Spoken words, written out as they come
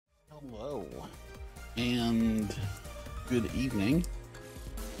Hello and good evening.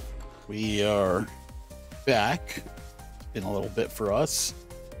 We are back. It's been a little bit for us,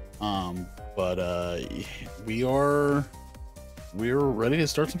 but we're ready to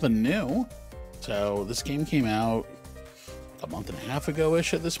start something new. So this game came out a month and a half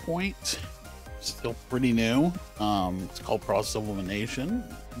ago-ish at this point. Still pretty new. It's called Process of Elimination,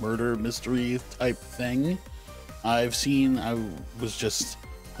 murder mystery type thing. I was just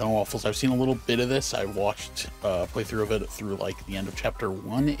Waffles. I've seen a little bit of this. I watched a playthrough of it through like the end of chapter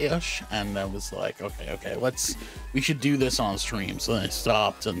 1-ish, and I was like, okay, we should do this on stream. So then I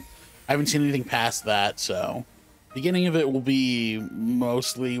stopped, and I haven't seen anything past that. So beginning of it will be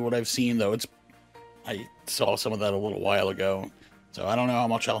mostly what I've seen, though. I saw some of that a little while ago, so I don't know how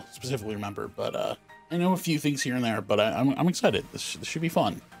much I'll specifically remember, but I know a few things here and there. But I'm excited. This should be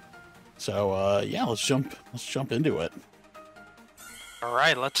fun. So yeah, let's jump into it. All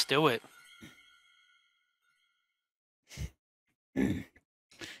right, let's do it.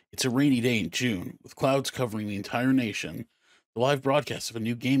 It's a rainy day in June, with clouds covering the entire nation. The live broadcast of a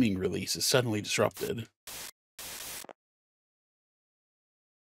new gaming release is suddenly disrupted.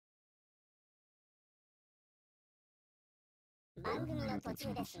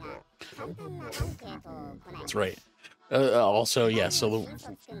 That's right. Also, yeah, so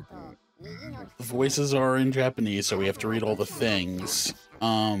the voices are in Japanese, so we have to read all the things.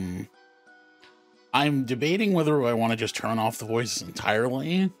 I'm debating whether I want to just turn off the voices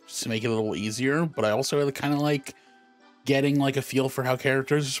entirely, just to make it a little easier, but I also kind of like getting like a feel for how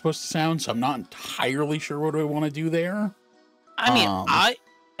characters are supposed to sound, so I'm not entirely sure what I want to do there. I mean,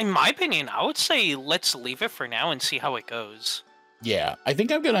 in my opinion, I would say let's leave it for now and see how it goes. Yeah, I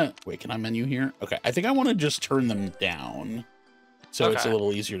think I'm gonna... Wait, can I menu here? Okay, I think I want to just turn them down, so it's a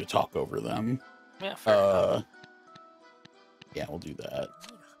little easier to talk over them. Yeah, fair enough. Yeah, we'll do that.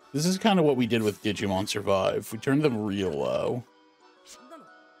 This is kind of what we did with Digimon Survive. We turned them real low.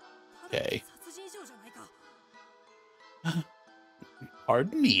 Okay.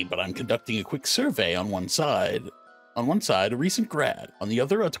 Pardon me, but I'm conducting a quick survey on one side. On one side, a recent grad. On the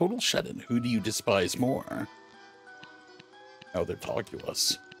other, a total shut-in. Who do you despise more? Oh, they're talking to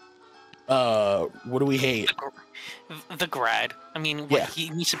us. What do we hate? The grad. I mean, yeah. He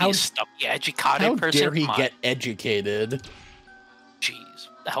needs to be a stumpy, educated person. How dare he get educated? Jeez,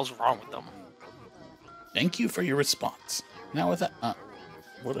 what the hell's wrong with them? Thank you for your response. Now with that,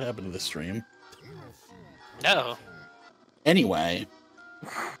 what happened to the stream? No. Anyway.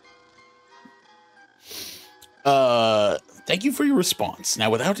 Thank you for your response. Now,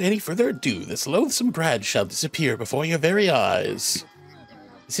 without any further ado, this loathsome grad shall disappear before your very eyes.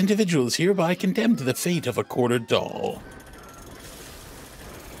 This individual is hereby condemned to the fate of a quartered doll.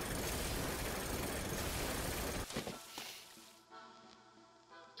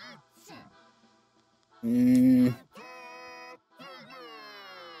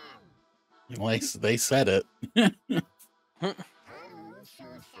 Like they said it.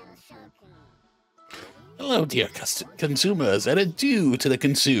 Hello, dear consumers, and adieu to the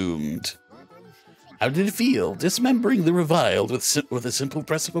consumed. How did it feel, dismembering the reviled with a simple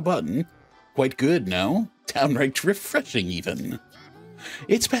press of a button? Quite good, no? Downright refreshing, even.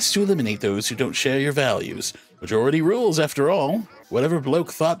 It's best to eliminate those who don't share your values. Majority rules, after all. Whatever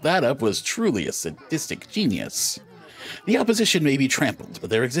bloke thought that up was truly a sadistic genius. The opposition may be trampled,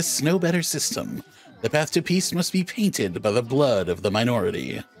 but there exists no better system. The path to peace must be painted by the blood of the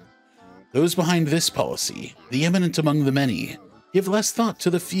minority. Those behind this policy, the eminent among the many, give less thought to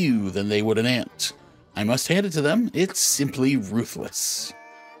the few than they would an ant. I must hand it to them, it's simply ruthless.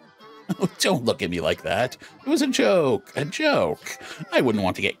 Oh, don't look at me like that. It was a joke, I wouldn't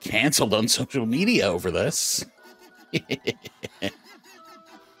want to get canceled on social media over this.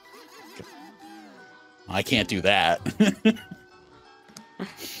 I can't do that.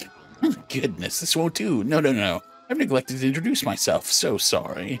 Goodness, this won't do. No. I've neglected to introduce myself. So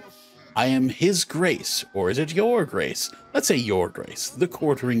sorry. I am His Grace, or is it Your Grace? Let's say Your Grace, the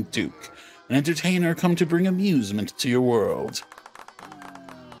Quartering Duke, an entertainer come to bring amusement to your world.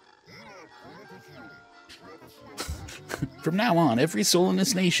 From now on, every soul in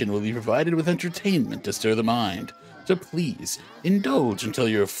this nation will be provided with entertainment to stir the mind. So please, indulge until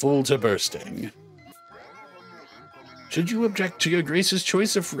you're full to bursting. Should you object to Your Grace's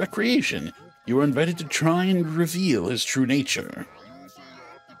choice of recreation, you are invited to try and reveal his true nature.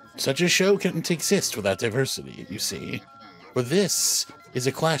 Such a show can't exist without diversity, you see. For this is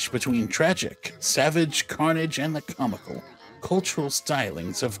a clash between tragic, savage carnage and the comical, cultural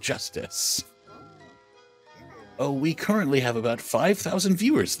stylings of justice. Oh, we currently have about 5,000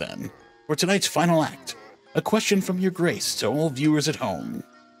 viewers then, for tonight's final act. A question from Your Grace to all viewers at home.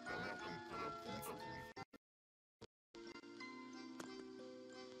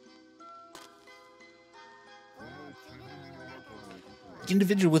 unique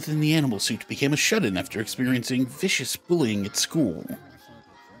individual within the animal suit became a shut-in after experiencing vicious bullying at school.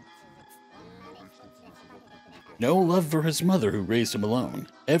 No love for his mother, who raised him alone.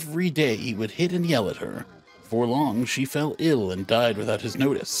 Every day he would hit and yell at her. Before long, she fell ill and died without his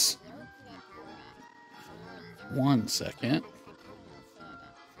notice. 1 second.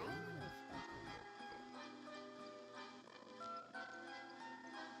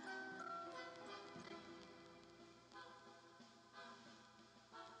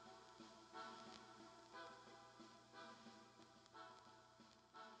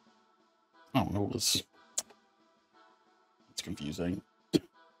 Oh, it was... It's confusing. Are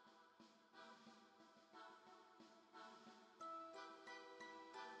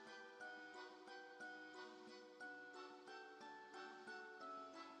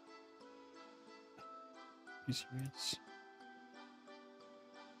you serious?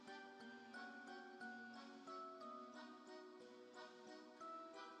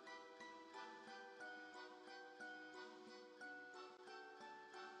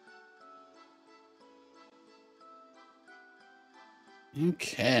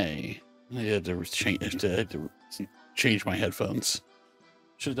 Okay. I had to change my headphones.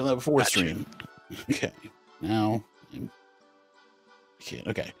 Should have done that before stream. Okay. Now I can't.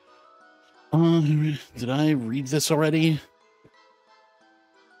 Okay. Did I read this already?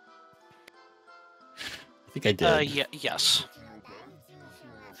 I think I did. Yes.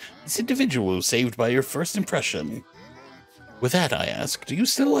 This individual was saved by your first impression. With that, I ask, do you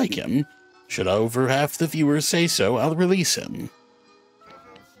still like him? Should over half the viewers say so, I'll release him.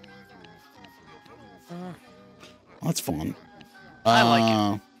 That's fun. I like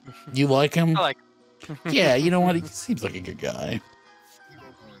him. You like him? I like him. Yeah, you know what? He seems like a good guy.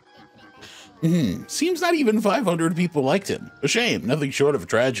 Seems not even 500 people liked him. A shame. Nothing short of a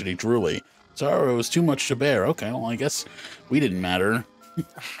tragedy, truly. Sorrow is too much to bear. Okay, well, I guess we didn't matter.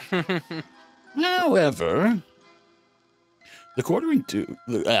 However, the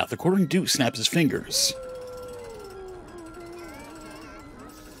quartering Duke snaps his fingers.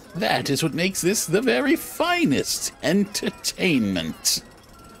 That is what makes this the very finest entertainment.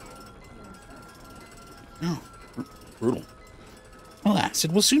 Oh, brutal. Alas,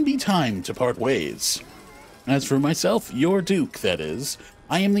 it will soon be time to part ways. As for myself, your Duke, that is,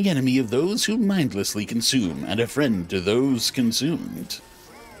 I am the enemy of those who mindlessly consume, and a friend to those consumed.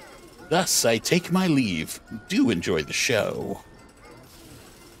 Thus, I take my leave. Do enjoy the show.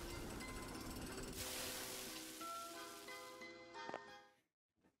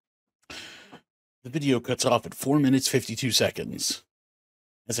 The video cuts off at 4 minutes 52 seconds.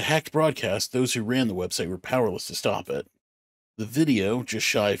 As a hacked broadcast, those who ran the website were powerless to stop it. The video, just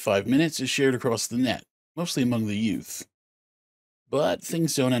shy of 5 minutes, is shared across the net, mostly among the youth. But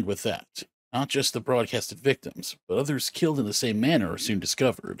things don't end with that. Not just the broadcasted victims, but others killed in the same manner are soon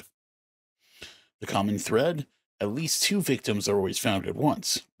discovered. The common thread? At least 2 victims are always found at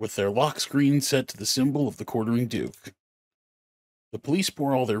once, with their lock screen set to the symbol of the quartering Duke. The police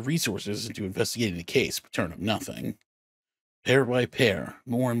pour all their resources into investigating the case, but turn up nothing. Pair by pair,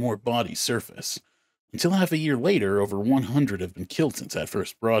 more and more bodies surface, until half a year later, over 100 have been killed since that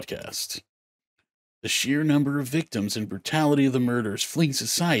first broadcast. The sheer number of victims and brutality of the murders fling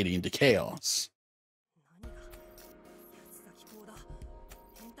society into chaos.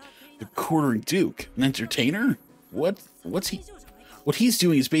 The quartering Duke, an entertainer? What he's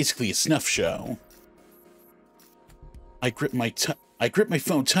doing is basically a snuff show. I grip my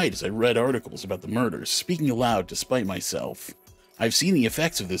phone tight as I read articles about the murders, speaking aloud despite myself. I've seen the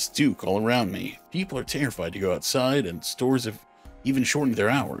effects of this Duke all around me. People are terrified to go outside, and stores have even shortened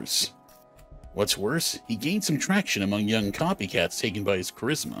their hours. What's worse, he gained some traction among young copycats taken by his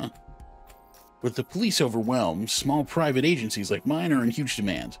charisma. With the police overwhelmed, small private agencies like mine are in huge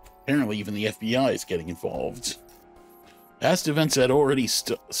demand. Apparently even the FBI is getting involved. Past events had already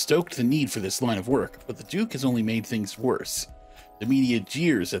stoked the need for this line of work, but the Duke has only made things worse. The media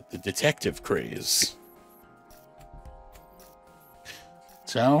jeers at the detective craze.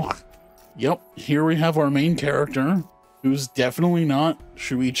 So, yep, here we have our main character, who's definitely not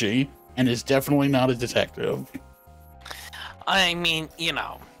Shuichi, and is definitely not a detective. I mean, you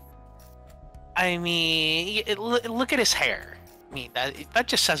know. I mean, look at his hair. I mean, that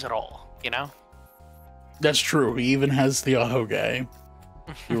just says it all, you know? That's true. He even has the auto guy.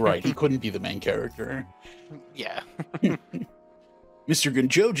 You're right. He couldn't be the main character. Yeah. Mr.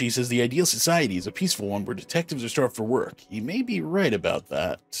 Gunjoji says the ideal society is a peaceful one where detectives are starved for work. He may be right about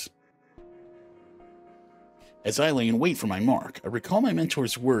that. As I lay in wait for my mark, I recall my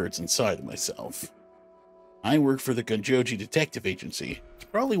mentor's words and sigh to myself. I work for the Gunjoji Detective Agency. It's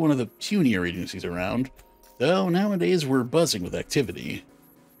probably one of the punier agencies around. Though nowadays we're buzzing with activity.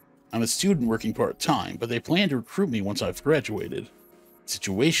 I'm a student working part-time, but they plan to recruit me once I've graduated. The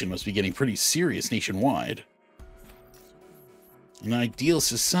situation must be getting pretty serious nationwide. An ideal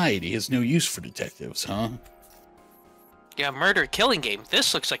society has no use for detectives, huh? Yeah, murder-killing game.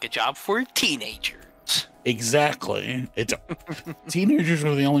 This looks like a job for teenagers. Exactly. Teenagers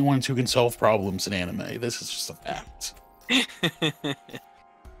are the only ones who can solve problems in anime. This is just a fact.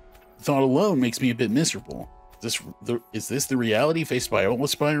 The thought alone makes me a bit miserable. Is this the reality faced by all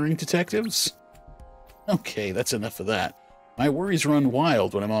aspiring detectives? Okay, that's enough of that. My worries run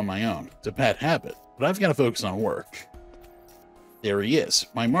wild when I'm on my own. It's a bad habit, but I've got to focus on work. There he is.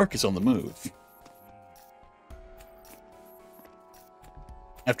 My mark is on the move.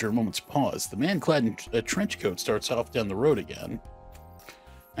 After a moment's pause, the man clad in a trench coat starts off down the road again.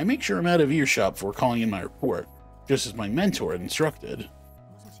 I make sure I'm out of earshot before calling in my report, just as my mentor had instructed.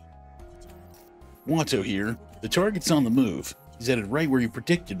 Watto here. The target's on the move. He's headed right where you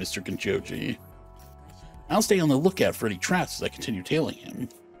predicted, Mr. Kenjoji. I'll stay on the lookout for any traps as I continue tailing him.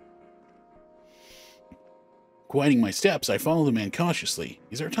 Quieting my steps, I follow the man cautiously.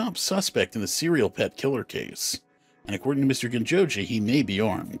 He's our top suspect in the serial pet killer case, and according to Mr. Kenjoji, he may be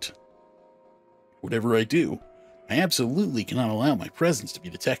armed. Whatever I do, I absolutely cannot allow my presence to be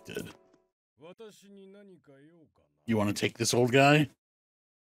detected. You want to take this old guy?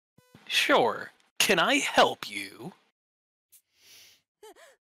 Sure. Can I help you?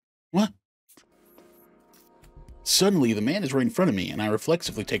 What? Suddenly, the man is right in front of me, and I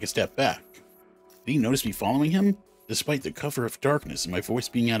reflexively take a step back. Did he notice me following him, despite the cover of darkness and my voice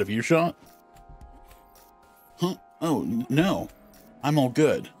being out of earshot? Huh? Oh, no. I'm all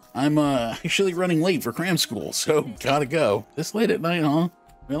good. I'm, actually running late for cram school, so gotta go. This late at night, huh?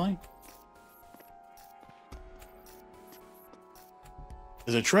 Really?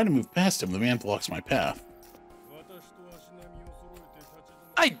 As I try to move past him, the man blocks my path.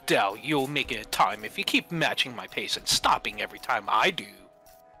 I doubt you'll make it time if you keep matching my pace and stopping every time I do.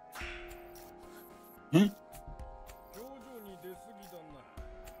 Huh?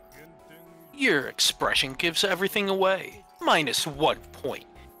 Your expression gives everything away. -1 point.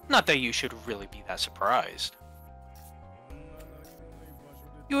 Not that you should really be that surprised.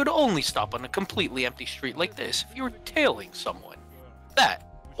 You would only stop on a completely empty street like this if you were tailing someone. That,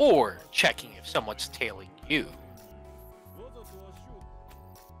 or checking if someone's tailing you.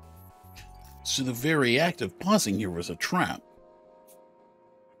 So the very act of pausing here was a trap.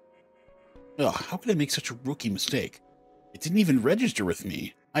 Ugh, how could I make such a rookie mistake? It didn't even register with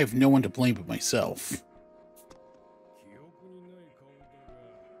me. I have no one to blame but myself.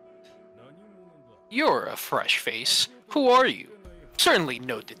 You're a fresh face. Who are you? Certainly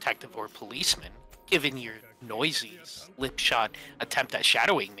no detective or policeman, given your noisy, slipshod attempt at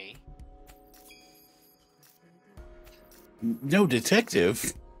shadowing me. No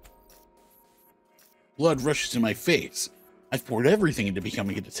detective? Blood rushes to my face. I've poured everything into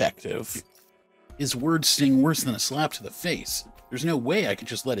becoming a detective. His words sting worse than a slap to the face. There's no way I could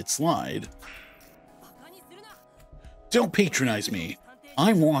just let it slide. Don't patronize me.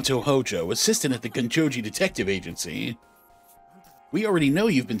 I'm Wato Hojo, assistant at the Kenjoji Detective Agency. We already know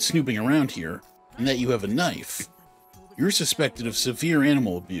you've been snooping around here, and that you have a knife. You're suspected of severe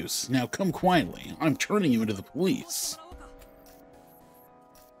animal abuse. Now come quietly. I'm turning you into the police.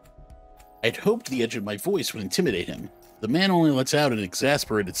 I'd hoped the edge of my voice would intimidate him. The man only lets out an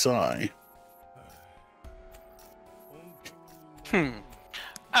exasperated sigh.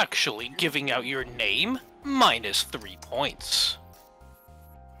 Actually giving out your name? -3 points.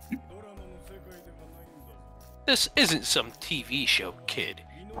 This isn't some TV show, kid.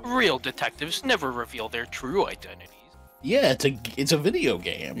 Real detectives never reveal their true identities. Yeah, it's a video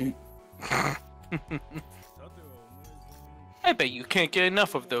game. I bet you can't get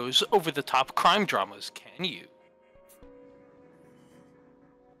enough of those over-the-top crime dramas, can you?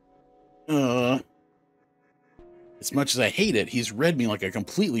 As much as I hate it, he's read me like a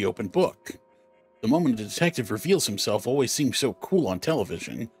completely open book. The moment a detective reveals himself always seems so cool on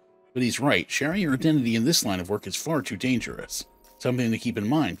television. But he's right, sharing your identity in this line of work is far too dangerous. Something to keep in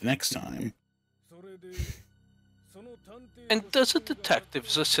mind next time. And does a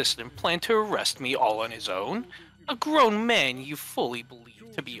detective's assistant plan to arrest me all on his own? A grown man you fully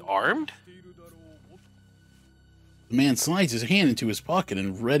believe to be armed? The man slides his hand into his pocket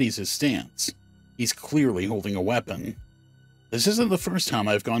and readies his stance. He's clearly holding a weapon. This isn't the first time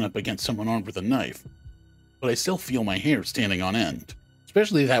I've gone up against someone armed with a knife, but I still feel my hair standing on end.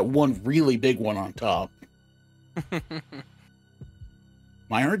 Especially that one really big one on top.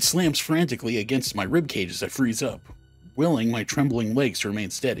 My heart slams frantically against my ribcage as I freeze up, willing my trembling legs to remain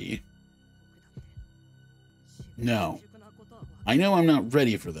steady. No. I know I'm not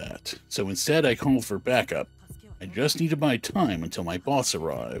ready for that, so instead I call for backup. I just need to buy time until my boss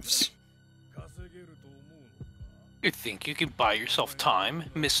arrives. You think you can buy yourself time,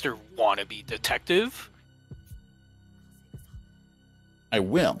 Mr. Wannabe Detective? I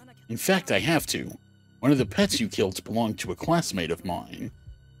will. In fact, I have to. One of the pets you killed belonged to a classmate of mine.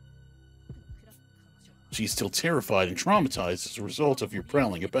 She's still terrified and traumatized as a result of your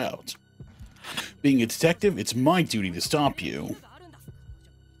prowling about. Being a detective, it's my duty to stop you.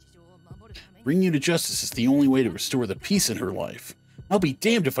 Bringing you to justice is the only way to restore the peace in her life. I'll be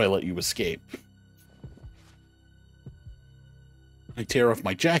damned if I let you escape. I tear off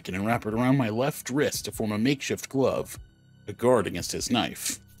my jacket and wrap it around my left wrist to form a makeshift glove, a guard against his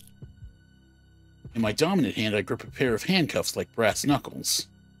knife. In my dominant hand, I grip a pair of handcuffs like brass knuckles.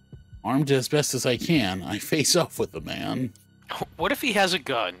 Armed as best as I can, I face off with the man. What if he has a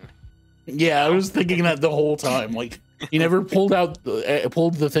gun? Yeah, I was thinking that the whole time. Like, he never pulled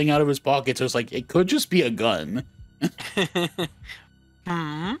the thing out of his pocket, so it's like, it could just be a gun.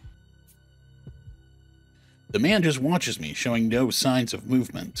 Hmm? The man just watches me, showing no signs of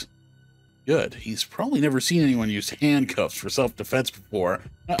movement. Good. He's probably never seen anyone use handcuffs for self-defense before.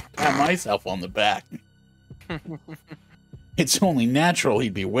 Pat myself on the back. It's only natural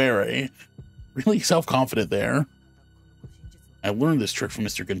he'd be wary. Really self-confident there. I learned this trick from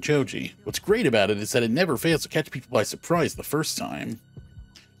Mr. Gonjoji. What's great about it is that it never fails to catch people by surprise the first time.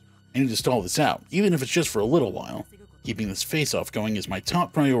 I need to stall this out, even if it's just for a little while. Keeping this face-off going is my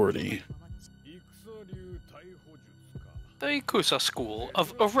top priority. The Ikusa school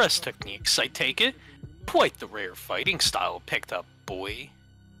of arrest techniques, I take it. Quite the rare fighting style picked up, boy.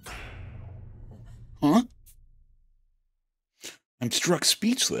 Huh? I'm struck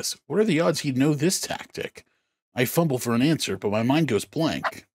speechless. What are the odds he'd know this tactic? I fumble for an answer, but my mind goes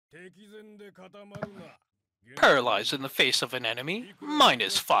blank. Paralyzed in the face of an enemy,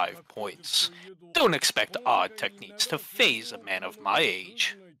 -5 points. Don't expect odd techniques to phase a man of my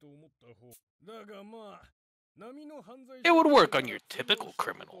age. It would work on your typical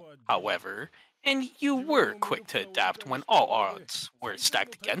criminal, however, and you were quick to adapt when all odds were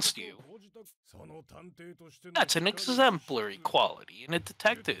stacked against you. That's an exemplary quality in a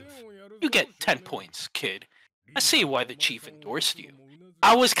detective. You get 10 points, kid. I see why the chief endorsed you.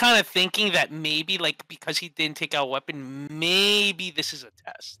 I was kind of thinking that maybe, like, because he didn't take out a weapon, maybe this is a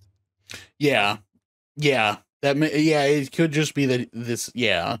test. Yeah. Yeah. It could just be that this,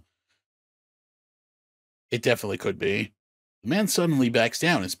 yeah. It definitely could be. The man suddenly backs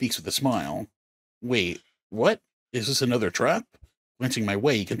down and speaks with a smile. Wait, what? Is this another trap? Glancing my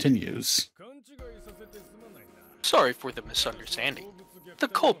way, he continues. Sorry for the misunderstanding. The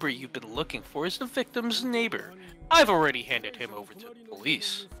culprit you've been looking for is the victim's neighbor. I've already handed him over to the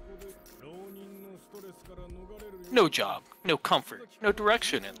police. No job, no comfort, no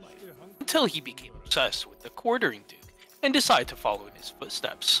direction in life, until he became obsessed with the quartering duke and decided to follow in his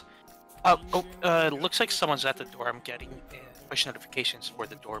footsteps. Looks like someone's at the door. I'm getting push notifications for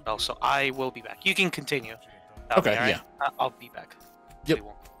the doorbell, so I will be back. You can continue. Okay, right? yeah. I'll be back. Yep.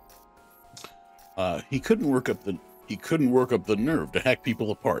 He couldn't work up the nerve to hack people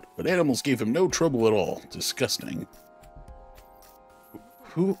apart, but animals gave him no trouble at all. Disgusting.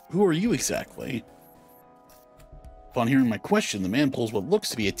 Who are you exactly? Upon hearing my question, the man pulls what looks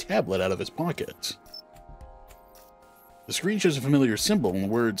to be a tablet out of his pocket. The screen shows a familiar symbol in the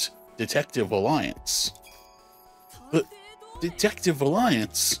words Detective Alliance. The Detective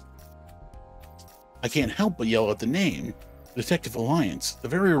Alliance? I can't help but yell out the name. Detective Alliance, the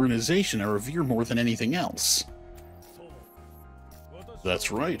very organization I revere more than anything else.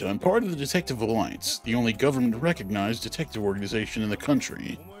 That's right, I'm part of the Detective Alliance, the only government-recognized detective organization in the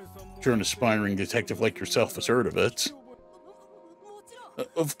country. Sure, an aspiring detective like yourself has heard of it.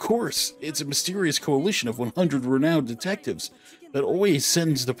 Of course, it's a mysterious coalition of 100 renowned detectives that always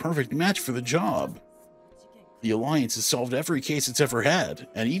sends the perfect match for the job. The Alliance has solved every case it's ever had,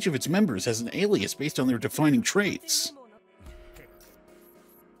 and each of its members has an alias based on their defining traits.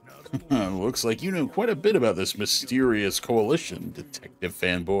 Looks like you know quite a bit about this mysterious coalition, detective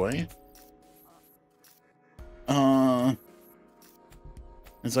fanboy.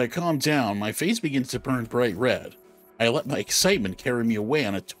 As I calm down, my face begins to burn bright red. I let my excitement carry me away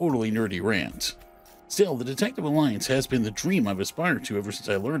on a totally nerdy rant. Still, the Detective Alliance has been the dream I've aspired to ever since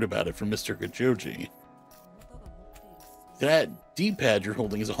I learned about it from Mr. Gonjoji. That D-pad you're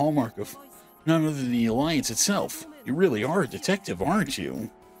holding is a hallmark of none other than the Alliance itself. You really are a detective, aren't you?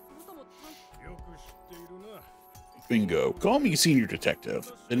 Bingo. Call me senior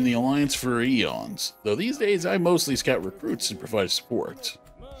detective. Been in the Alliance for eons, though these days I mostly scout recruits and provide support.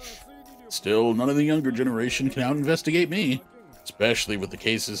 Still, none of the younger generation can out-investigate me, especially with the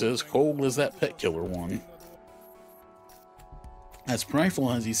cases as cold as that pet killer one. As prideful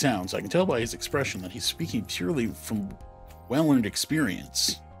as he sounds, I can tell by his expression that he's speaking purely from well-earned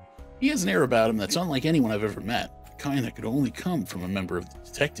experience. He has an air about him that's unlike anyone I've ever met, the kind that could only come from a member of the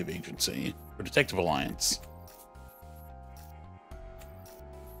detective agency, or detective alliance.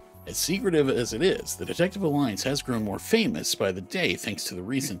 As secretive as it is, the detective alliance has grown more famous by the day thanks to the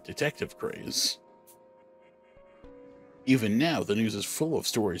recent detective craze. Even now, the news is full of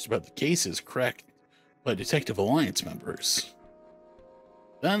stories about the cases cracked by detective alliance members.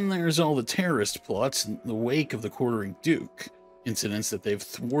 Then there's all the terrorist plots in the wake of the Quartering Duke, incidents that they've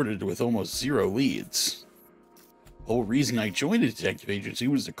thwarted with almost zero leads. The whole reason I joined a detective agency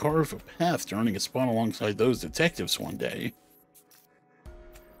was to carve a path to earning a spot alongside those detectives one day.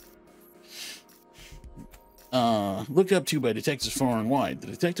 Looked up to by detectives far and wide, the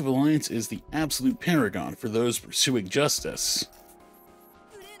Detective Alliance is the absolute paragon for those pursuing justice.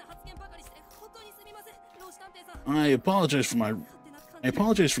 I apologize for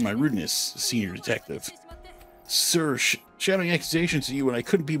my rudeness, Senior Detective. Sir, shouting accusations at you when I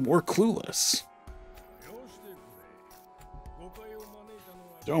couldn't be more clueless.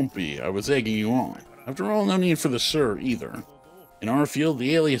 Don't be, I was egging you on. After all, no need for the sir either. In our field,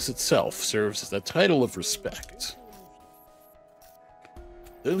 the alias itself serves as a title of respect.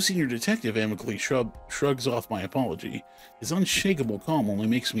 Though Senior Detective amicably shrugs off my apology, his unshakable calm only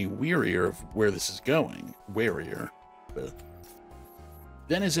makes me wearier of where this is going. Warier.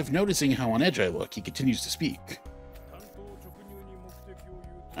 Then, as if noticing how on edge I look, he continues to speak.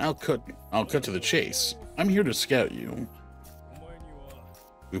 I'll cut to the chase. I'm here to scout you.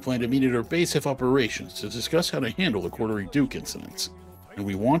 We plan to meet at our base of operations to discuss how to handle the Quartering Duke incidents, and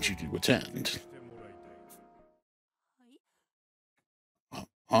we want you to attend.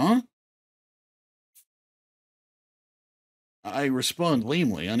 Huh? I respond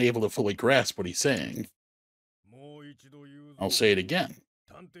lamely, unable to fully grasp what he's saying. I'll say it again.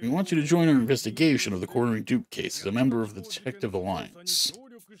 We want you to join our investigation of the Quartering Duke case as a member of the Detective Alliance.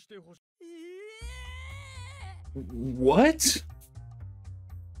 What?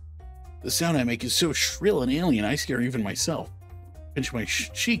 The sound I make is so shrill and alien, I scare even myself. Pinch my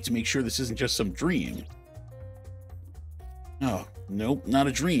cheek to make sure this isn't just some dream. Oh, nope, not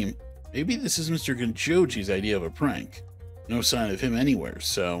a dream. Maybe this is Mr. Gonjoji's idea of a prank. No sign of him anywhere,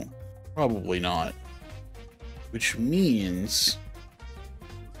 so probably not. Which means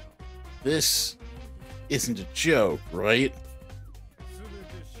this isn't a joke, right?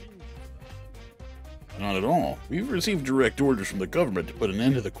 Not at all. We've received direct orders from the government to put an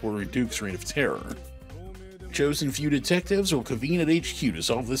end to the Quartering Duke's reign of terror. Chosen few detectives will convene at HQ to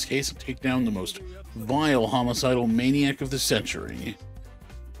solve this case and take down the most vile homicidal maniac of the century.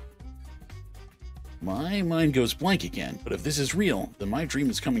 My mind goes blank again, but if this is real, then my dream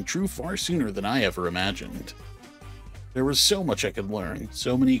is coming true far sooner than I ever imagined. There was so much I could learn,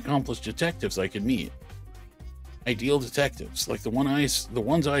 so many accomplished detectives I could meet. Ideal detectives, like the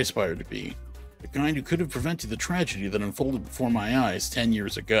ones I aspired to be. The kind who could have prevented the tragedy that unfolded before my eyes 10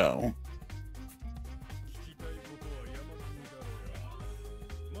 years ago.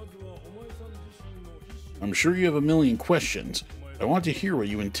 I'm sure you have a million questions. I want to hear what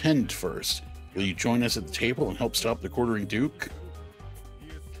you intend first. Will you join us at the table and help stop the Quartering Duke?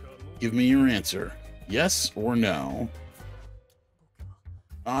 Give me your answer. Yes or no?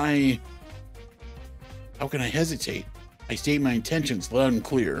 How can I hesitate? I state my intentions loud and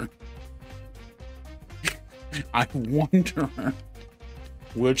clear. I wonder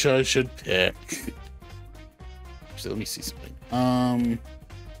which I should pick. So let me see something.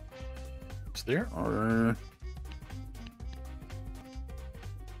 So there are...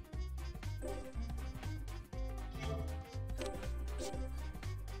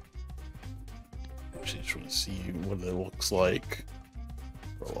 Actually, I just want to see what it looks like.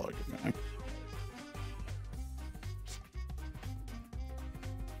 Prologue, okay.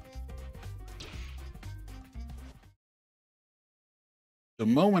 The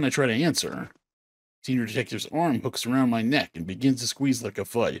moment I try to answer, Senior Detective's arm hooks around my neck and begins to squeeze like a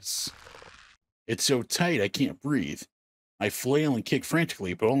vice. It's so tight I can't breathe. I flail and kick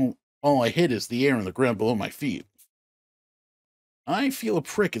frantically, but all I hit is the air on the ground below my feet. I feel a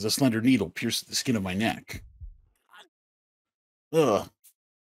prick as a slender needle pierces the skin of my neck. Ugh.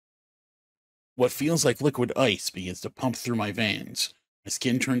 What feels like liquid ice begins to pump through my veins. My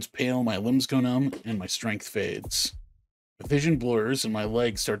skin turns pale, my limbs go numb, and my strength fades. The vision blurs and my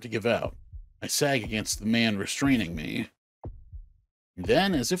legs start to give out. I sag against the man restraining me.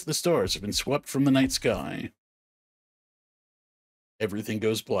 Then, as if the stars have been swept from the night sky, everything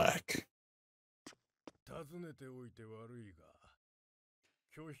goes black.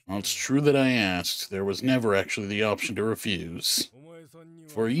 Well, it's true that I asked. There was never actually the option to refuse.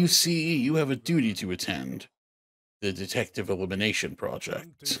 For you see, you have a duty to attend. The Detective Elimination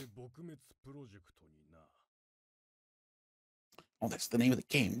Project. Oh, that's the name of the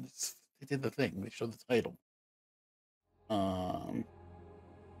game. They did the thing. They showed the title.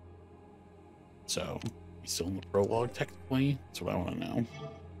 So, he's still in the prologue, technically? That's what I want to know.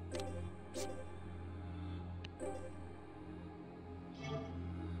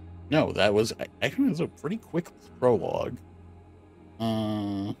 No, that was... Actually, it was a pretty quick prologue.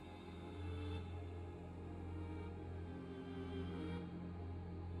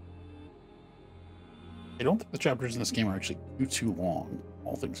 I don't think the chapters in this game are actually too long,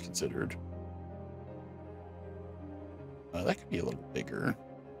 all things considered. That could be a little bigger.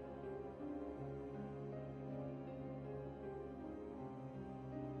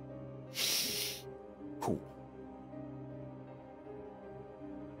 Cool.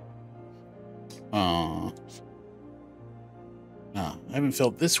 I haven't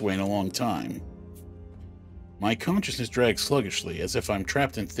felt this way in a long time. My consciousness drags sluggishly, as if I'm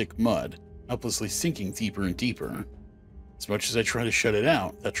trapped in thick mud, helplessly sinking deeper and deeper. As much as I try to shut it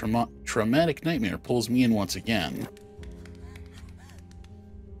out, that traumatic nightmare pulls me in once again.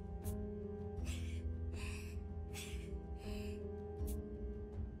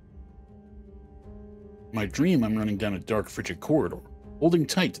 In my dream, I'm running down a dark, frigid corridor, holding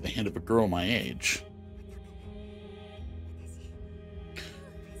tight to the hand of a girl my age.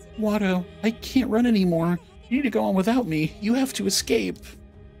 Watto, I can't run anymore. You need to go on without me. You have to escape.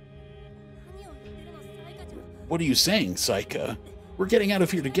 What are you saying, Saika? We're getting out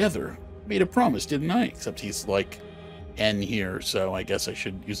of here together. I made a promise, didn't I? Except he's like N here, so I guess I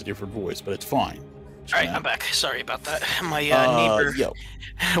should use a different voice, but it's fine. Alright, I'm back. Sorry about that. My neighbor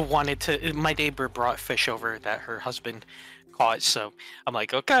my neighbor brought fish over that her husband caught, so I'm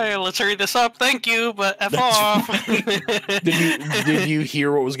like, okay, let's hurry this up. Thank you, but F off. Did you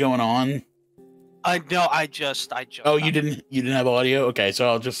hear what was going on? No, I just. Oh, you didn't have audio? Okay, so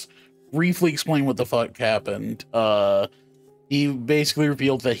I'll just briefly explain what the fuck happened. He basically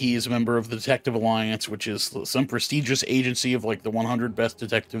revealed that he is a member of the Detective Alliance, which is some prestigious agency of like the 100 best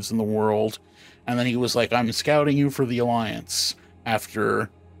detectives in the world. And then he was like, I'm scouting you for the Alliance after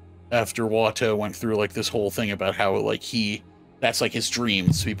Watto went through like this whole thing about how like that's like his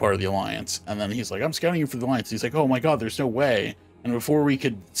dreams to be part of the Alliance. And then he's like, I'm scouting you for the Alliance. He's like, oh my God, there's no way. And before we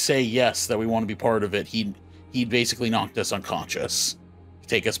could say yes, that we want to be part of it, he'd basically knocked us unconscious.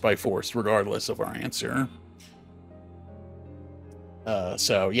 Take us by force, regardless of our answer.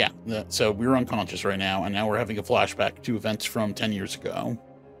 So yeah, so we're unconscious right now, and now we're having a flashback to events from 10 years ago.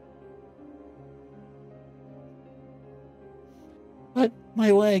 But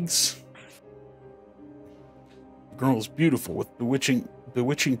my legs. The girl is beautiful with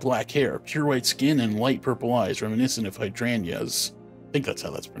bewitching black hair, pure white skin, and light purple eyes, reminiscent of hydrangeas. I think that's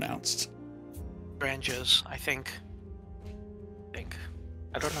how that's pronounced. Hydrangeas, I think.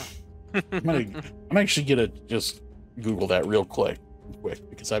 I don't know. I'm actually gonna just Google that real quick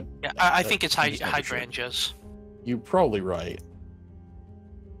because I think it's hydrangeas. Sure. You're probably right.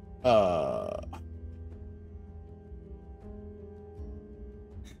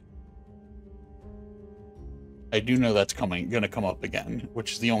 I do know that's gonna come up again,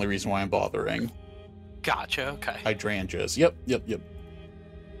 which is the only reason why I'm bothering. Gotcha. Okay. Hydrangeas. Yep.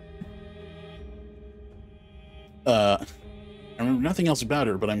 I remember nothing else about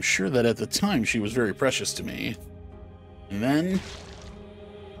her, but I'm sure that at the time she was very precious to me. And then,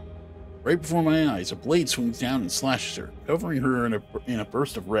 right before my eyes, a blade swings down and slashes her, covering her in a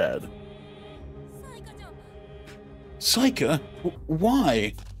burst of red. Saika?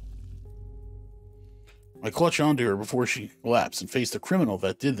 Why? I clutch onto her before she collapsed and face the criminal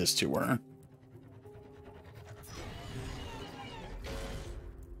that did this to her.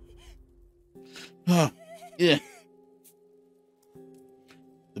 Yeah.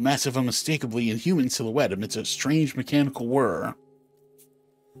 The massive, unmistakably inhuman silhouette emits a strange mechanical whir.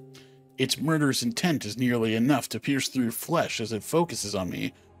 Its murderous intent is nearly enough to pierce through flesh as it focuses on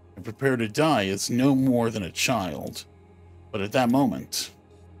me and prepare to die as no more than a child. But at that moment...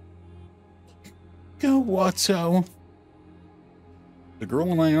 Go, Watto! The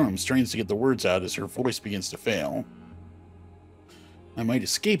girl in my arms strains to get the words out as her voice begins to fail. I might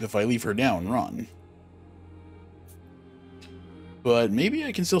escape if I leave her now and run. But maybe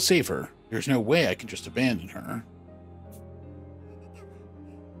I can still save her. There's no way I can just abandon her.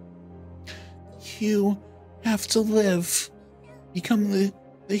 You have to live. Become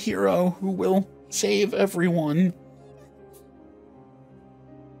the hero who will save everyone.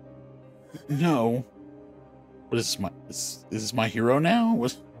 No. What is my is this my hero now?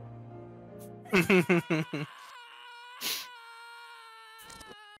 What?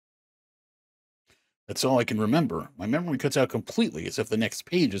 That's all I can remember. My memory cuts out completely, as if the next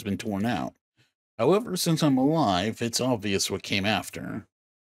page has been torn out. However, since I'm alive, it's obvious what came after.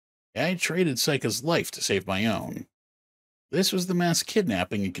 I traded Saika's life to save my own. This was the mass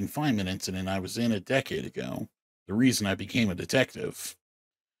kidnapping and confinement incident I was in a decade ago, the reason I became a detective.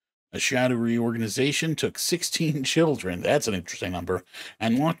 A shadowy organization took 16 children, that's an interesting number,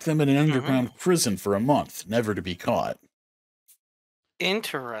 and locked them in an underground prison for a month, never to be caught.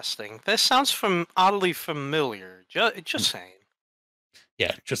 Interesting. This sounds oddly familiar. Just saying.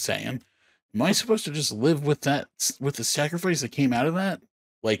 Yeah, just saying. Am I supposed to just live with that, with the sacrifice that came out of that?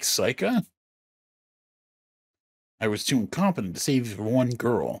 Like Saika? I was too incompetent to save even one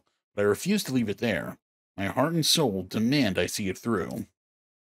girl, but I refused to leave it there. My heart and soul demand I see it through.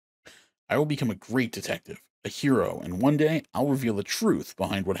 I will become a great detective, a hero, and one day I'll reveal the truth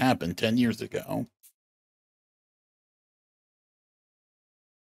behind what happened 10 years ago.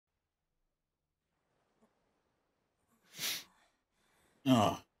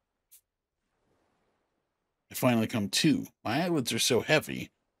 Ah, I finally come to. My eyelids are so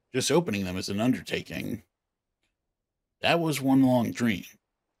heavy, just opening them is an undertaking. That was one long dream.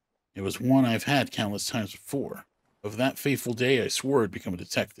 It was one I've had countless times before. Of that fateful day, I swore I'd become a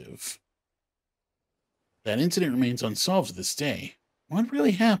detective. That incident remains unsolved to this day. What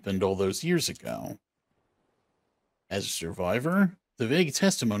really happened all those years ago? As a survivor, the vague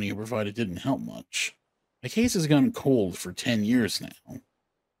testimony you provided didn't help much. The case has gone cold for 10 years now.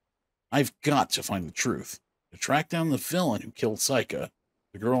 I've got to find the truth, to track down the villain who killed Saika,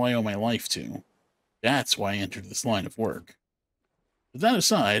 the girl I owe my life to. That's why I entered this line of work. But that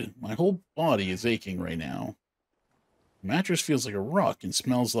aside, my whole body is aching right now. The mattress feels like a rock and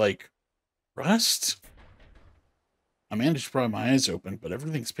smells like rust. I managed to pry my eyes open, but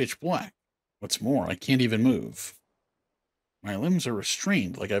everything's pitch black. What's more, I can't even move. My limbs are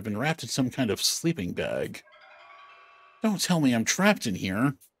restrained like I've been wrapped in some kind of sleeping bag. Don't tell me I'm trapped in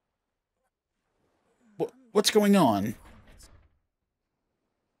here. What's going on?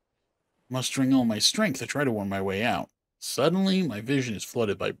 Mustering all my strength, I try to worm my way out. Suddenly, my vision is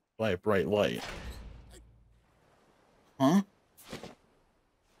flooded by a bright light. Huh?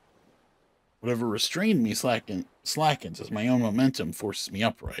 Whatever restrained me slackens as my own momentum forces me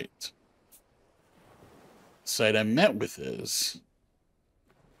upright. The sight I'm met with is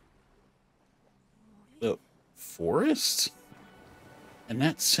the forest? And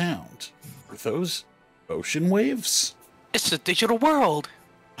that sound, are those ocean waves? It's a digital world.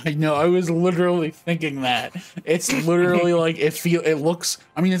 I know, I was literally thinking that. It's literally like, it looks,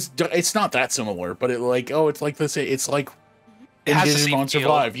 I mean, it's not that similar, but it's like this, it's like in Digimon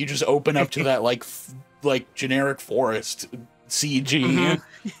Survive, you just open up to that like generic forest CG.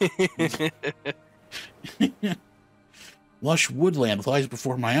 Lush woodland lies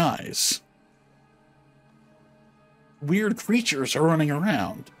before my eyes. Weird creatures are running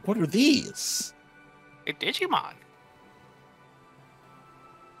around. What are these? A Digimon.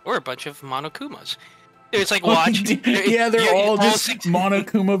 Or a bunch of Monokumas. It's like, watch. Yeah, they're all just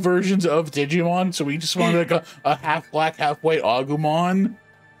Monokuma versions of Digimon, so we just wanted like a half black, half white Agumon.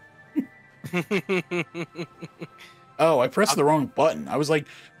 Oh, I pressed the wrong button. I was like,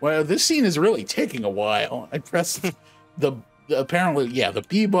 well, this scene is really taking a while. I pressed apparently, yeah, the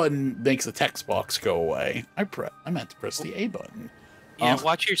B button makes the text box go away. I meant to press the A button. Yeah,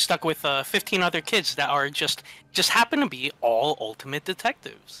 watch, you're stuck with 15 other kids that are just happen to be all ultimate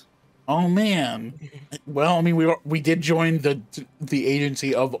detectives. Oh man. Well, I mean, we did join the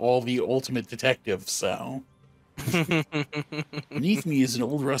agency of all the ultimate detectives, so. Beneath me is an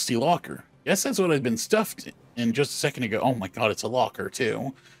old rusty locker. Guess that's what I'd been stuffed in just a second ago. Oh my god, it's a locker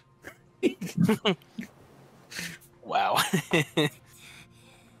too. Wow.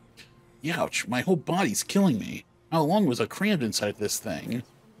 Ouch, my whole body's killing me. How long was I crammed inside this thing?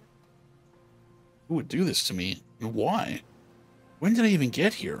 Who would do this to me, and why? When did I even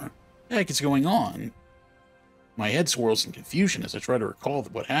get here? What the heck is going on? My head swirls in confusion as I try to recall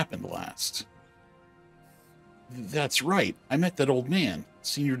what happened last. That's right, I met that old man,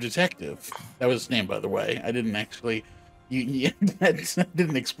 senior detective. That was his name, by the way. I didn't actually... I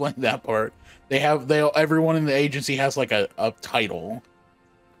didn't explain that part. Everyone in the agency has like a title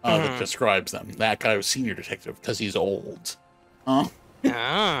that describes them. That guy was senior detective because he's old. So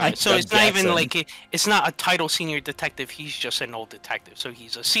it's not even like it's not a title senior detective. He's just an old detective. So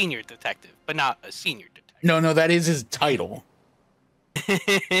he's a senior detective, but not a senior detective. No, that is his title.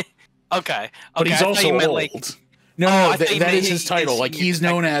 Okay, but he's also old. That is his title. Like he's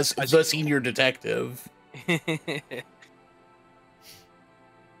known as the senior detective.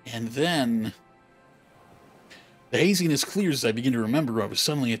 And then the haziness clears as I begin to remember I was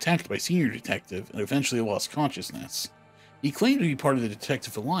suddenly attacked by Senior Detective and eventually lost consciousness. He claimed to be part of the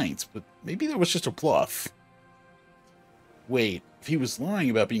Detective Alliance, but maybe that was just a bluff. Wait, if he was lying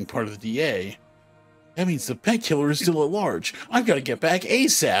about being part of the DA, that means the pet killer is still at large. I've got to get back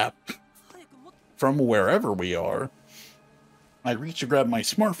ASAP! From wherever we are. I reach to grab my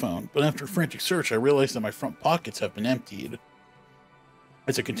smartphone, but after a frantic search, I realize that my front pockets have been emptied.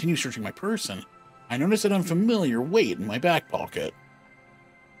 As I continue searching my person, I notice an unfamiliar weight in my back pocket.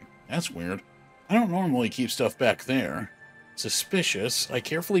 That's weird. I don't normally keep stuff back there. Suspicious, I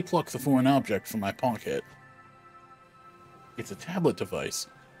carefully pluck the foreign object from my pocket. It's a tablet device,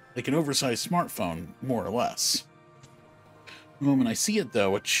 like an oversized smartphone, more or less. The moment I see it,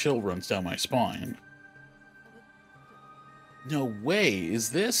 though, a chill runs down my spine. No way,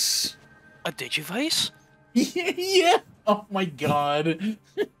 is this... A Digivice? Yeah! Oh my god.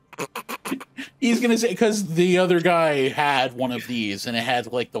 He's gonna say, because the other guy had one of these, and it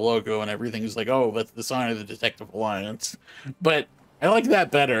had, like, the logo and everything. He's like, oh, that's the sign of the Detective Alliance. But I like that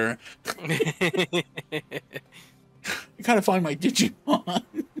better. I gotta find my Digimon.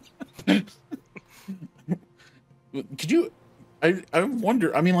 Could you... I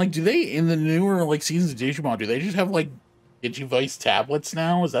wonder, I mean, like, do they, in the newer, like, seasons of Digimon, do they just have, like, Digivice tablets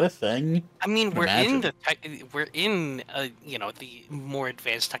now? Is that a thing? I mean, we're in you know, the more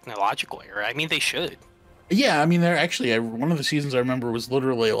advanced technological era. I mean, they should. Yeah, I mean, they're actually, one of the seasons I remember was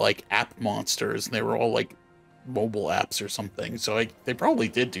literally, like, app monsters, and they were all, like, mobile apps or something, so they probably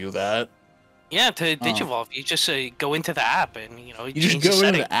did do that. Yeah, to Digivolve, you just go into the app and you just go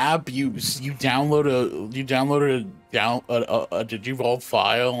into the app. You download a Digivolve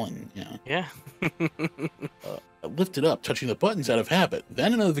file and yeah. Lift it up, touching the buttons out of habit.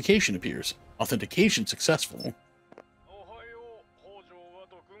 Then a notification appears. Authentication successful.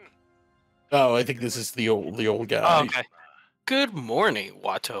 Oh, I think this is the old guy. Oh, okay. Good morning,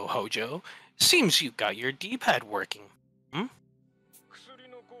 Wato Hojo. Seems you got your D-pad working. Hmm?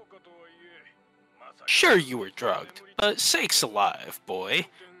 Sure you were drugged, but sakes alive, boy.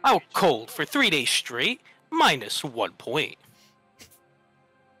 Out cold for 3 days straight, minus 1 point.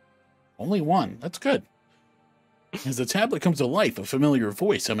 Only one. That's good. As the tablet comes to life, a familiar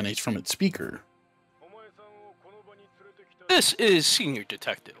voice emanates from its speaker. This is Senior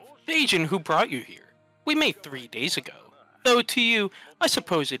Detective, the agent who brought you here. We met 3 days ago. Though to you, I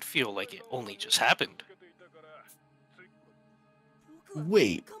suppose it'd feel like it only just happened.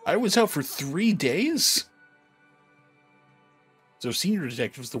 Wait, I was out for 3 days? So Senior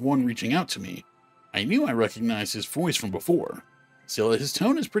Detective was the one reaching out to me. I knew I recognized his voice from before. Still, his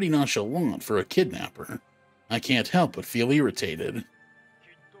tone is pretty nonchalant for a kidnapper. I can't help but feel irritated.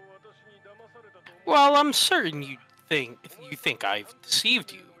 Well, I'm certain you think I've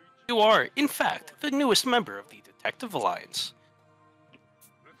deceived you. You are, in fact, the newest member of the Detective Alliance.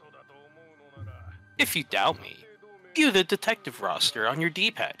 If you doubt me, view the detective roster on your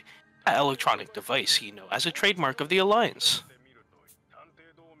D-pad, that electronic device you know as a trademark of the Alliance.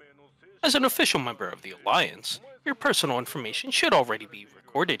 As an official member of the Alliance, your personal information should already be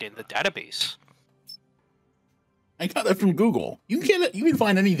recorded in the database. I got that from Google. You can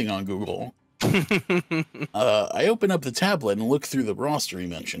find anything on Google. I open up the tablet and look through the roster he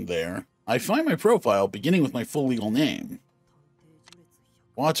mentioned there. I find my profile beginning with my full legal name.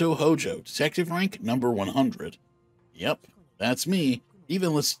 Wato Hojo, detective rank number 100. Yep, that's me.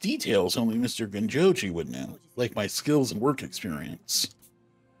 Even lists details only Mr. Gunjoji would know, like my skills and work experience.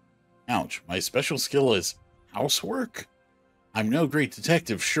 Ouch, my special skill is housework? I'm no great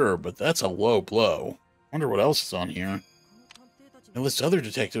detective, sure, but that's a low blow. Wonder what else is on here. It lists other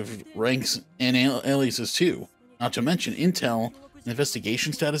detective ranks and aliases too, not to mention intel and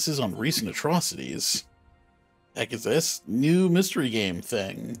investigation statuses on recent atrocities. Heck is this? New mystery game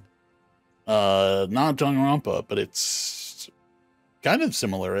thing. Not Danganronpa, but it's kind of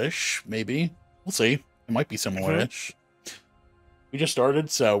similar-ish, maybe. We'll see. It might be similar-ish. We just started,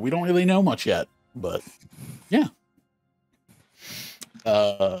 so we don't really know much yet, but yeah.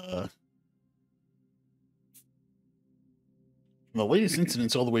 From the latest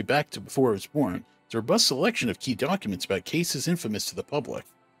incidents all the way back to before I was born, it's a robust selection of key documents about cases infamous to the public.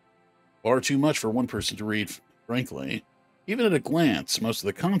 Far too much for one person to read, frankly. Even at a glance, most of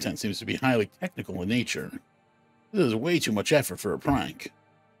the content seems to be highly technical in nature. This is way too much effort for a prank.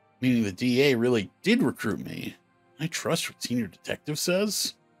 Meaning the DA really did recruit me. I trust what Senior Detective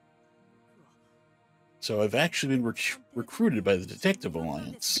says? So I've actually been recruited by the Detective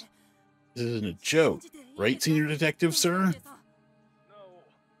Alliance. This isn't a joke, right, Senior Detective, sir?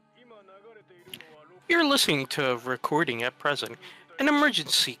 You're listening to a recording at present. An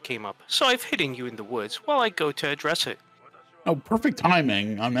emergency came up, so I've hidden you in the woods while I go to address it. Oh, perfect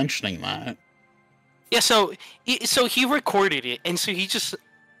timing on mentioning that. Yeah, so he recorded it, and so he just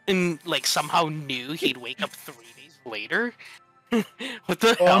like somehow knew he'd wake up 3 days later. What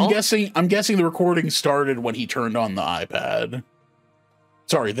the hell? I'm guessing the recording started when he turned on the iPad.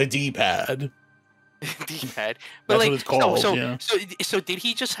 Sorry, the D-pad. D-pad. That's But like, what it's called. Yeah. So did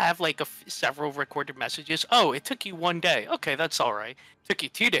he just have like several recorded messages? Oh, it took you 1 day. Okay, that's all right. Took you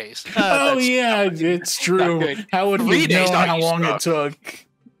 2 days. Oh yeah, it's true. How would he know how long it took?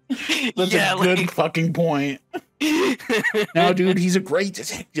 That's a good fucking point. Now, dude, he's a great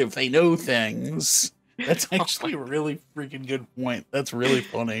detective. They know things. That's actually a really freaking good point. That's really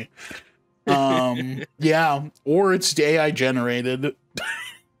funny. Yeah, or it's AI generated.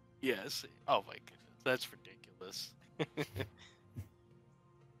 Yes. Oh my goodness, that's ridiculous.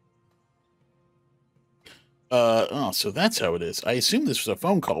 Oh, so that's how it is. I assume this was a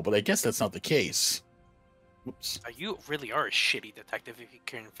phone call, but I guess that's not the case. Whoops. You really are a shitty detective if you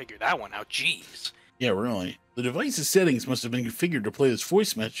can figure that one out. Jeez. Yeah, really. The device's settings must have been configured to play this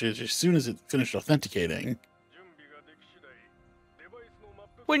voice message as soon as it finished authenticating.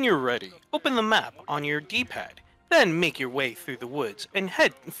 When you're ready, open the map on your D-pad, then make your way through the woods and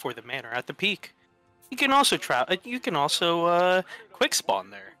head for the manor at the peak. You can also quick spawn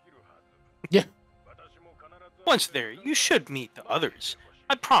there. Yeah. Once there, you should meet the others.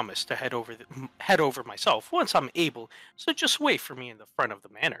 I promise to head over myself once I'm able, so just wait for me in the front of the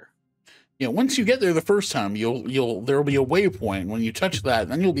manor. Yeah, once you get there the first time, there'll be a waypoint. When you touch that,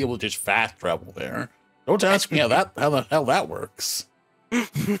 then you'll be able to just fast travel there. Don't ask me how the hell that works.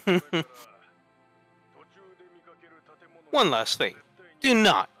 One last thing. Do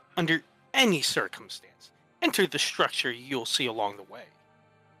not, under any circumstance, enter the structure you'll see along the way.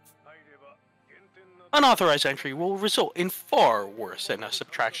 Unauthorized entry will result in far worse than a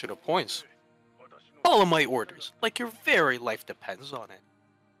subtraction of points. Follow my orders, like your very life depends on it.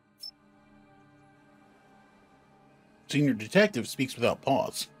 Senior detective speaks without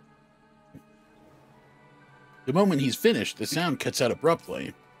pause. The moment he's finished, the sound cuts out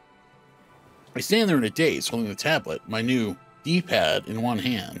abruptly. I stand there in a daze, holding the tablet, my new D-pad in one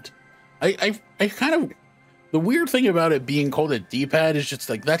hand. I kind of... The weird thing about it being called a D-pad is just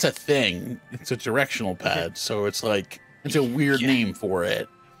like, that's a thing. It's a directional pad, so it's like, it's a weird name for it.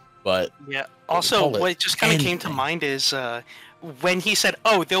 But yeah. Also, what just kind of came to mind is when he said,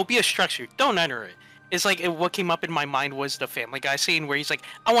 "Oh, there'll be a structure. Don't enter it." It's like what came up in my mind was the Family Guy scene where he's like,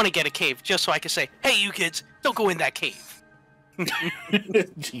 "I want to get a cave just so I can say, hey, you kids, don't go in that cave."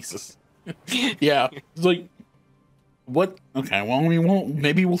 Jesus. Yeah. It's like, what? Okay. Well, we won't.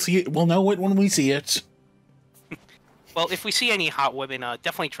 Maybe we'll see it. We'll know it when we see it. Well, if we see any hot women,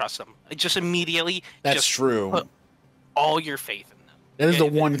 definitely trust them. Just immediately. That's true. Put all your faith in them. That is the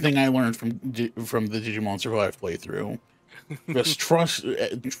one thing I learned from the Digimon Survive playthrough. Just trust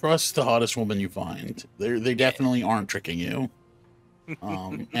the hottest woman you find. They definitely aren't tricking you,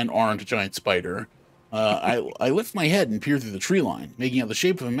 and aren't a giant spider. I lift my head and peer through the tree line, making out the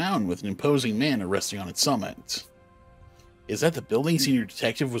shape of a mountain with an imposing manor resting on its summit. Is that the building Senior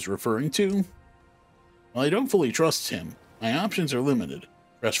Detective was referring to? Well, I don't fully trust him. My options are limited.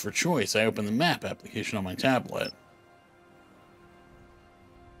 Press for choice, I open the map application on my tablet.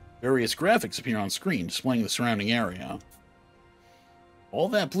 Various graphics appear on screen, displaying the surrounding area. All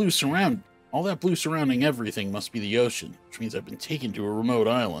that blue surrounding everything must be the ocean, which means I've been taken to a remote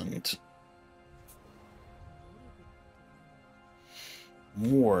island.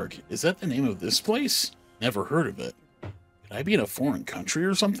 Morgue. Is that the name of this place? Never heard of it. Could I be in a foreign country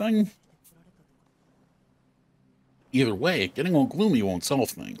or something? Either way, getting all gloomy won't solve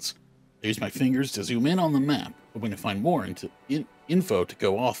things. I use my fingers to zoom in on the map, hoping to find more info to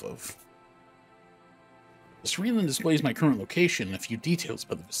go off of. The screen then displays my current location and a few details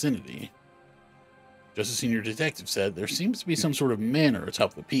about the vicinity. Just as Senior Detective said, there seems to be some sort of manor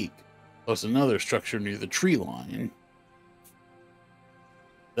atop the peak, plus another structure near the tree line.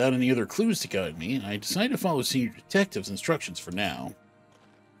 Without any other clues to guide me, I decide to follow Senior Detective's instructions for now.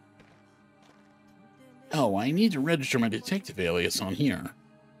 Oh, I need to register my detective alias on here.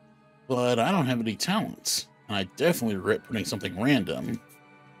 But I don't have any talents, and I definitely regret putting something random.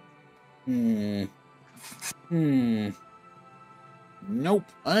 Nope,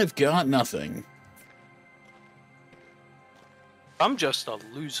 I've got nothing. I'm just a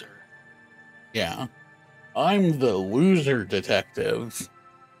loser. Yeah, I'm the loser detective.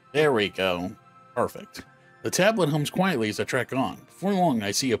 There we go. Perfect. The tablet hums quietly as I trek on. Before long,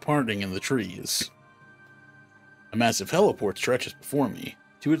 I see a parting in the trees. A massive heliport stretches before me.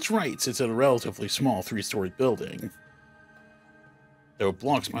 To its right sits a relatively small 3-story building. Though it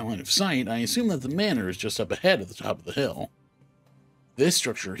blocks my line of sight, I assume that the manor is just up ahead at the top of the hill. This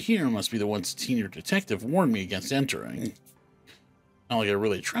structure here must be the one senior detective warned me against entering. Not like I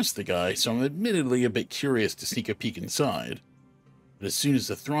really trust the guy, so I'm admittedly a bit curious to sneak a peek inside. But as soon as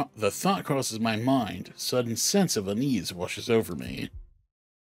the thought crosses my mind, a sudden sense of unease washes over me.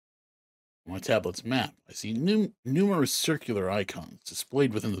 On my tablet's map, I see numerous circular icons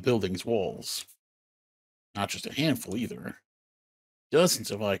displayed within the building's walls. Not just a handful either.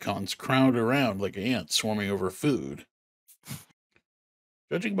 Dozens of icons crowd around like ants swarming over food.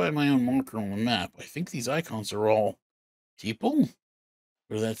 Judging by my own marker on the map, I think these icons are all people?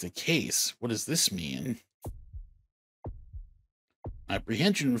 But if that's the case, what does this mean? My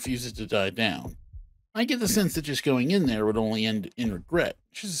apprehension refuses to die down. I get the sense that just going in there would only end in regret,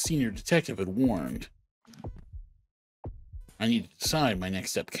 just as a senior detective had warned. I need to decide my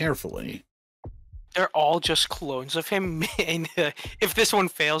next step carefully. They're all just clones of him, and if this one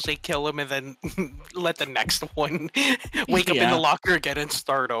fails, they kill him, and then let the next one wake up in the locker again and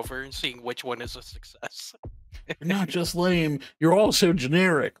start over, and seeing which one is a success. You're not just lame, you're also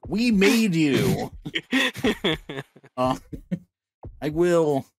generic. We made you! I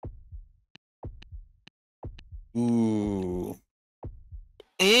will... Ooh.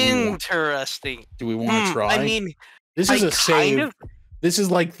 Interesting. Do we want to try? I mean, this is a save. This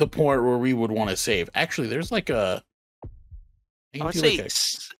is like the point where we would want to save. Actually, there's like a... I would say,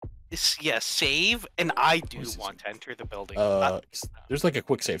 yeah, save, and I do want to enter the building. There's like a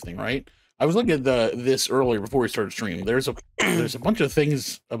quick save thing, right? I was looking at this earlier before we started streaming. There's a bunch of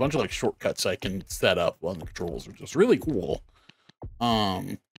things, a bunch of like shortcuts I can set up on the controls, which is really cool.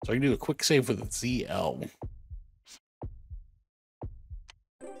 So I can do a quick save with ZL.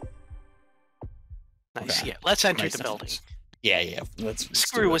 Nice. Okay. Yeah, let's enter the building. Yeah. Let's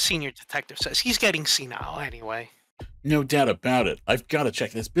screw what senior detective says. He's getting senile anyway. No doubt about it. I've got to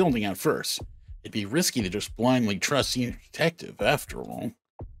check this building out first. It'd be risky to just blindly trust senior detective, after all.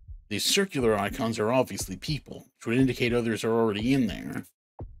 These circular icons are obviously people, which would indicate others are already in there.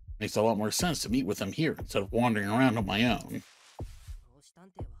 Makes a lot more sense to meet with them here instead of wandering around on my own.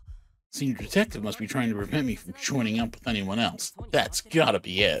 Senior detective must be trying to prevent me from joining up with anyone else. That's gotta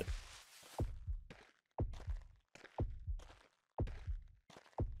be it.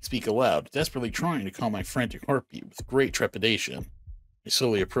 Speak aloud, desperately trying to calm my frantic heartbeat with great trepidation. I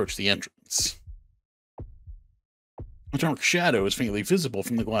slowly approach the entrance. A dark shadow is faintly visible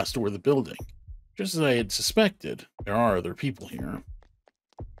from the glass door of the building. Just as I had suspected, there are other people here.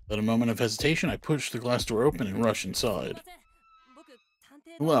 Without a moment of hesitation, I push the glass door open and rush inside.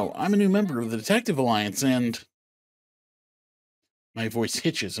 Hello, I'm a new member of the Detective Alliance, and... My voice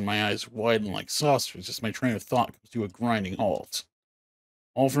hitches and my eyes widen like saucers as my train of thought comes to a grinding halt.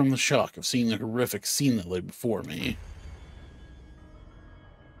 All from the shock of seeing the horrific scene that lay before me.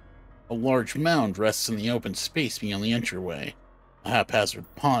 A large mound rests in the open space beyond the entryway, a haphazard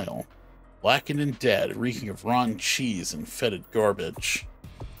pile, blackened and dead, reeking of rotten cheese and fetid garbage.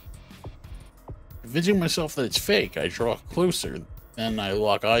 Convincing myself that it's fake, I draw closer, then I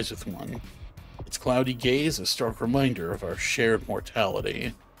lock eyes with one. Its cloudy gaze a stark reminder of our shared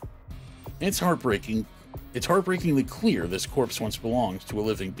mortality. It's heartbreakingly clear this corpse once belonged to a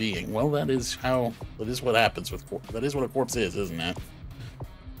living being. Well, that is what happens with corpse. That is what a corpse is, isn't it?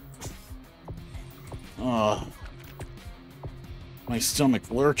 My stomach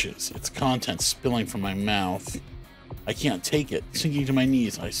lurches, its contents spilling from my mouth. I can't take it. Sinking to my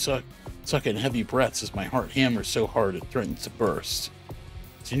knees, I suck in heavy breaths as my heart hammers so hard it threatens to burst.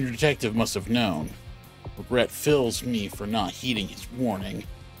 Senior detective must have known. Regret fills me for not heeding his warning.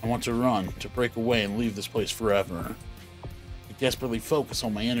 I want to run, to break away and leave this place forever. I desperately focus all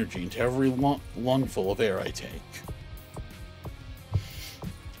my energy into every lungful of air I take.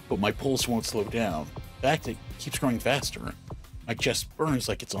 But my pulse won't slow down. In fact, it keeps growing faster. My chest burns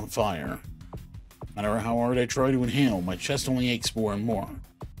like it's on fire. No matter how hard I try to inhale, my chest only aches more and more.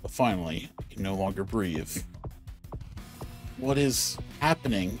 But finally, I can no longer breathe. What is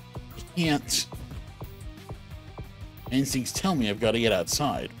happening? I can't. My instincts tell me I've got to get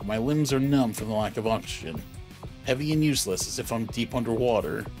outside, but my limbs are numb from the lack of oxygen. Heavy and useless, as if I'm deep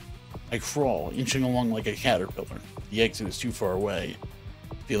underwater. I crawl, inching along like a caterpillar. The exit is too far away.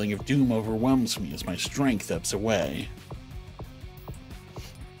 The feeling of doom overwhelms me as my strength ebbs away.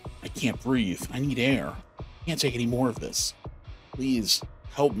 I can't breathe. I need air. I can't take any more of this. Please,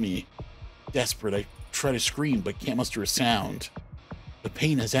 help me. Desperate, I try to scream, but can't muster a sound. The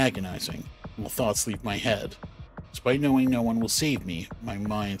pain is agonizing, while thoughts leave my head. Despite knowing no one will save me, my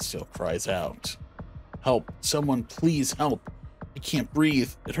mind still cries out. Help! Someone please help! I can't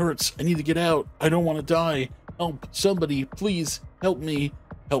breathe. It hurts. I need to get out. I don't want to die. Help. Somebody, please help me.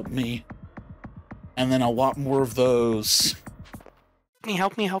 Help me. And then a lot more of those.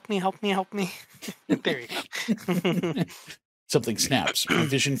 Help me, help me, help me, help me. There you go. Something snaps. My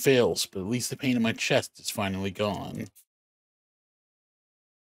vision fails, but at least the pain in my chest is finally gone.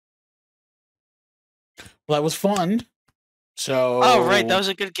 Well, that was fun. So. Oh, right. That was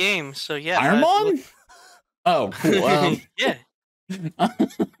a good game. So, yeah. Ironmon? Oh, cool. Yeah.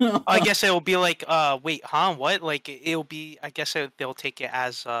 I guess it'll be like, wait, huh? What? Like, it'll be, I guess they'll take it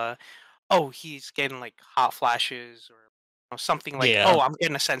as, oh, he's getting like hot flashes or something like, Yeah. oh, I'm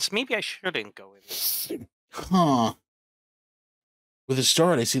getting a sense. Maybe I shouldn't go in. Huh. With a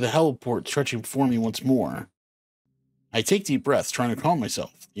start, I see the heliport stretching before me once more. I take deep breaths, trying to calm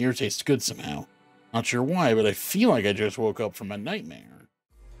myself. The air tastes good somehow. Not sure why, but I feel like I just woke up from a nightmare.